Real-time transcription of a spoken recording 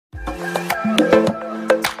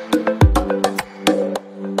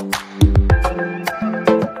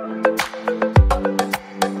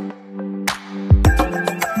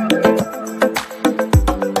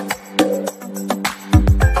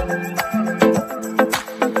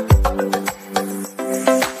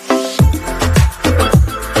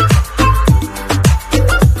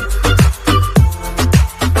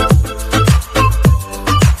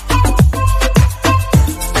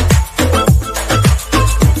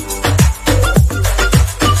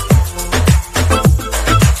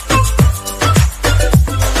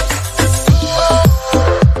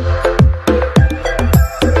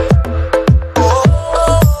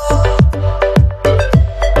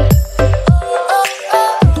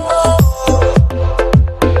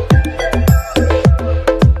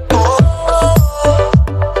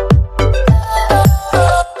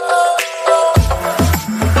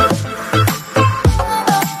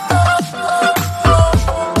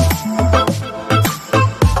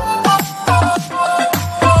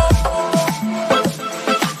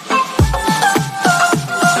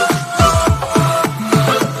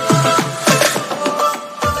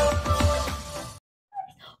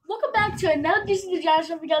back to another edition of Josh.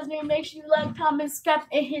 If you guys new, make sure you like, comment, subscribe,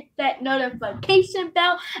 and hit that notification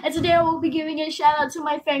bell. And today I will be giving a shout out to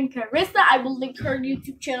my friend Karrissa. I will link her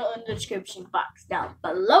YouTube channel in the description box down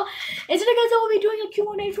below. And today, guys, I will be doing a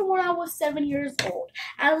Q&A from when I was 7 years old.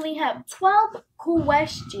 I only have 12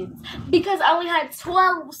 questions because I only had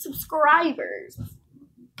 12 subscribers,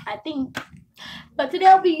 I think. But today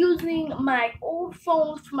I'll be using my old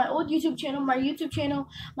phones for my old YouTube channel. My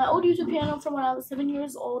old YouTube channel from when I was 7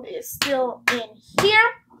 years old is still in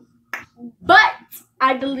here. But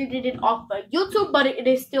I deleted it off of YouTube, but it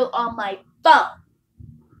is still on my phone.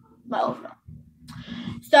 My old phone.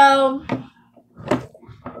 So,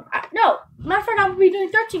 no, matter of fact, I will be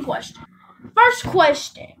doing 13 questions. First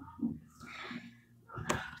question.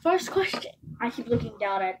 I keep looking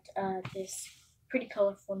down at this pretty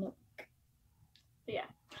colorful notebook. Yeah.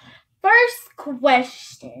 First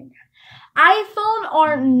question. iPhone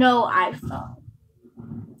or no iPhone?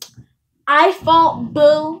 iPhone,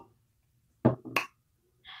 boo.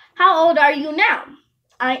 How old are you now?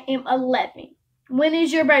 I am 11. When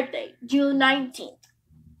is your birthday? June 19th.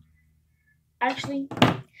 Actually,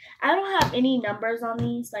 I don't have any numbers on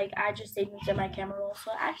these. Like, I just saved them to my camera roll.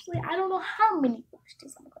 So, actually, I don't know how many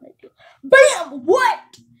questions I'm going to do. BAM!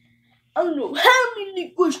 What? I don't know how many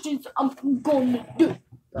questions I'm going to do.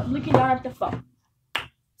 I'm looking down at the phone.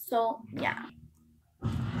 So, yeah.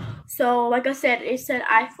 So, like I said, it said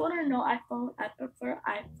iPhone or no iPhone. I prefer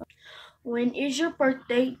iPhone. When is your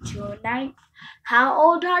birthday? June 9th. How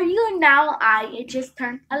old are you now? I just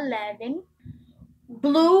turned 11.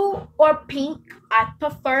 Blue or pink? I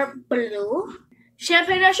prefer blue.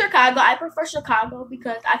 Champagne or Chicago? I prefer Chicago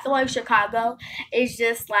because I feel like Chicago is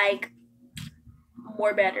just like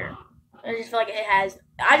more better. I just feel like it has.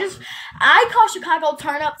 I call Chicago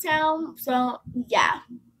Turn Up Town. So yeah.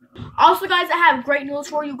 Also, guys, I have great news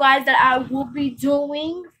for you guys that I will be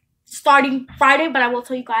doing starting Friday, but I will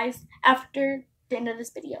tell you guys after the end of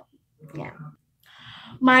this video. Yeah.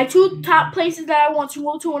 My two top places that I want to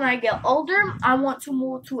move to when I get older, I want to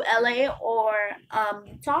move to LA or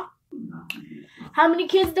Utah. How many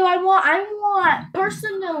kids do I want?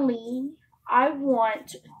 Personally, I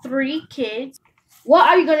want 3 kids. What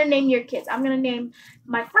are you going to name your kids? I'm going to name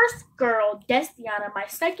my first girl, Destiana. My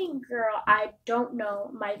second girl, I don't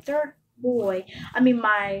know. My third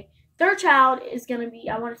child is going to be,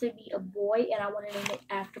 I want it to be a boy, and I want to name it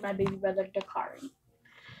after my baby brother, Dakari.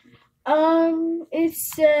 It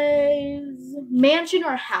says mansion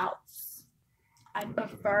or house. I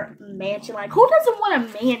prefer mansion. Like, who doesn't want a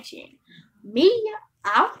mansion? Me?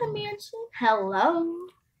 I want a mansion. Hello.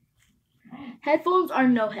 Headphones or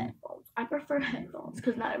no headphones? I prefer headphones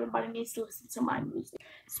because not everybody needs to listen to my music.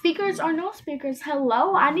 Speakers or no speakers?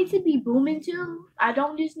 Hello, I need to be booming too. I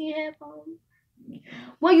don't just need headphones.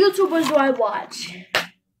 What YouTubers do I watch?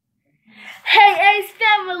 Hey, Ace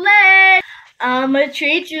Family! I'ma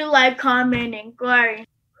treat you like Carmen and Glory.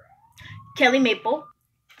 Kelly Maple.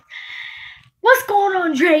 What's going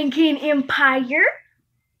on, Drinking Empire?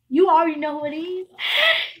 You already know who it is.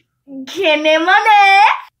 Kenny Money.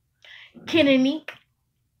 Kenny Neek.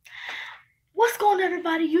 What's going on,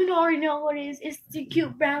 everybody? You already know what it is. It's the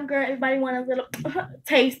cute brown girl. Everybody want a little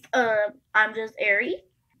taste of I'm Just Airy.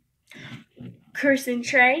 Kirsten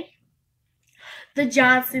Trey. The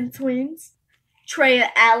Johnson twins. Trey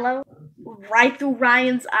Aloe. Right through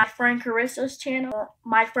Ryan's friend Karissa's channel.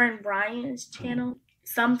 My friend Brian's channel.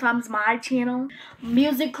 Sometimes my channel.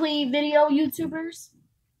 Musically video YouTubers.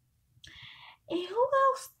 And who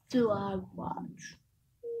else do I watch?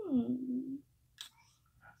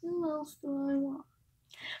 Who else do I want?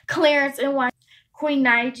 Clarence and White. Queen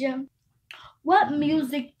Naija. What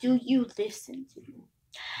music do you listen to?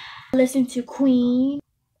 I listen to Queen.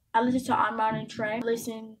 I listen to Armand and Trey. I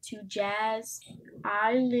listen to jazz.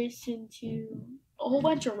 I listen to a whole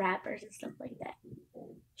bunch of rappers and stuff like that.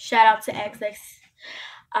 Shout out to XX.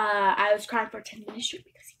 I was crying for 10 minutes straight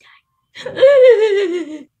because he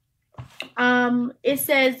died. It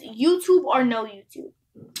says YouTube or no YouTube.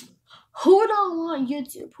 Who don't want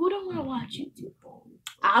YouTube? Who don't want to watch YouTube?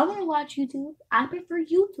 I want to watch YouTube. I prefer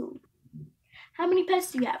YouTube. How many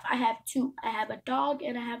pets do you have? I have 2. I have a dog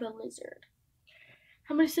and I have a lizard.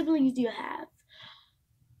 How many siblings do you have?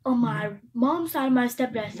 On my mom's side and my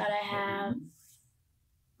stepdad's side, I have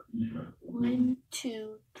 1,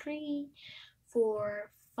 2, 3,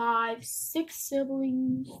 4, 5, 6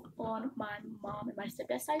 siblings on my mom and my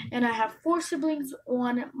stepdad's side. And I have 4 siblings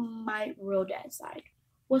on my real dad's side.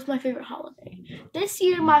 What's my favorite holiday? This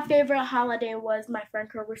year, my favorite holiday was my friend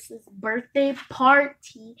Karissa's birthday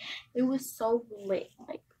party. It was so lit.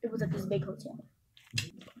 Like, it was at this big hotel.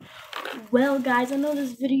 Well, guys, I know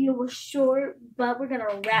this video was short, but we're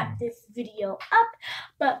gonna wrap this video up.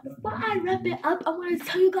 But before I wrap it up, I want to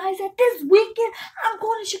tell you guys that this weekend I'm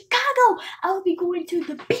going to Chicago. I will be going to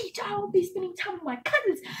the beach. I will be spending time with my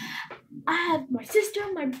cousins. I have my sister,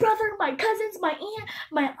 my brother, my cousins, my aunt,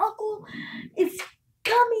 my uncle. It's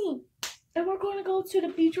coming. And we're going to go to the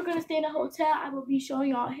beach. We're going to stay in a hotel. I will be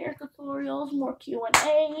showing y'all hair tutorials, more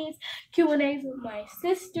Q&As with my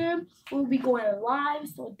sister. We'll be going live,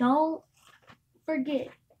 so don't forget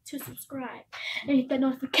to subscribe and hit that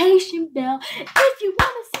notification bell if you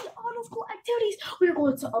want to see all those cool activities. We're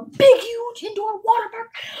going to a big, huge indoor water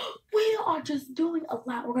park. We are just doing a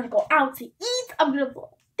lot. We're going to go out to eat. I'm going to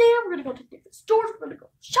go there. We're going to go to different stores. We're going to go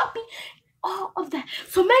shopping. All of that.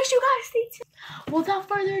 So make sure you guys stay tuned. Without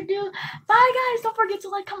further ado, bye guys. Don't forget to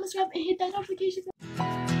like, comment, subscribe, and hit that notification bell.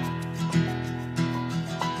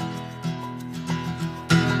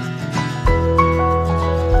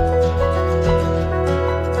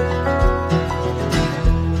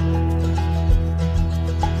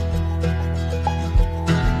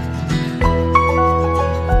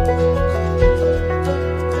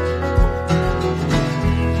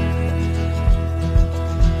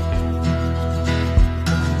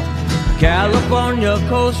 California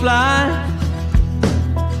coastline,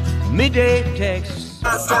 midday Texas.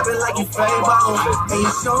 I slap it like you Fable, and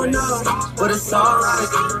you showing up, but it's alright.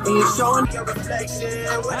 And you showing your reflection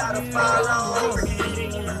without a follow.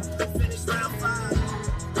 Finish round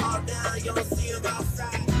 5, all down, you don't see him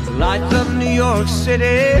outside. The lights of New York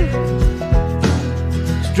City,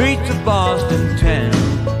 streets of Boston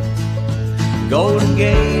town, Golden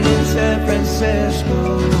Gate in San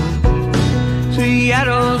Francisco,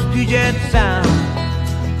 Seattle's Puget Sound.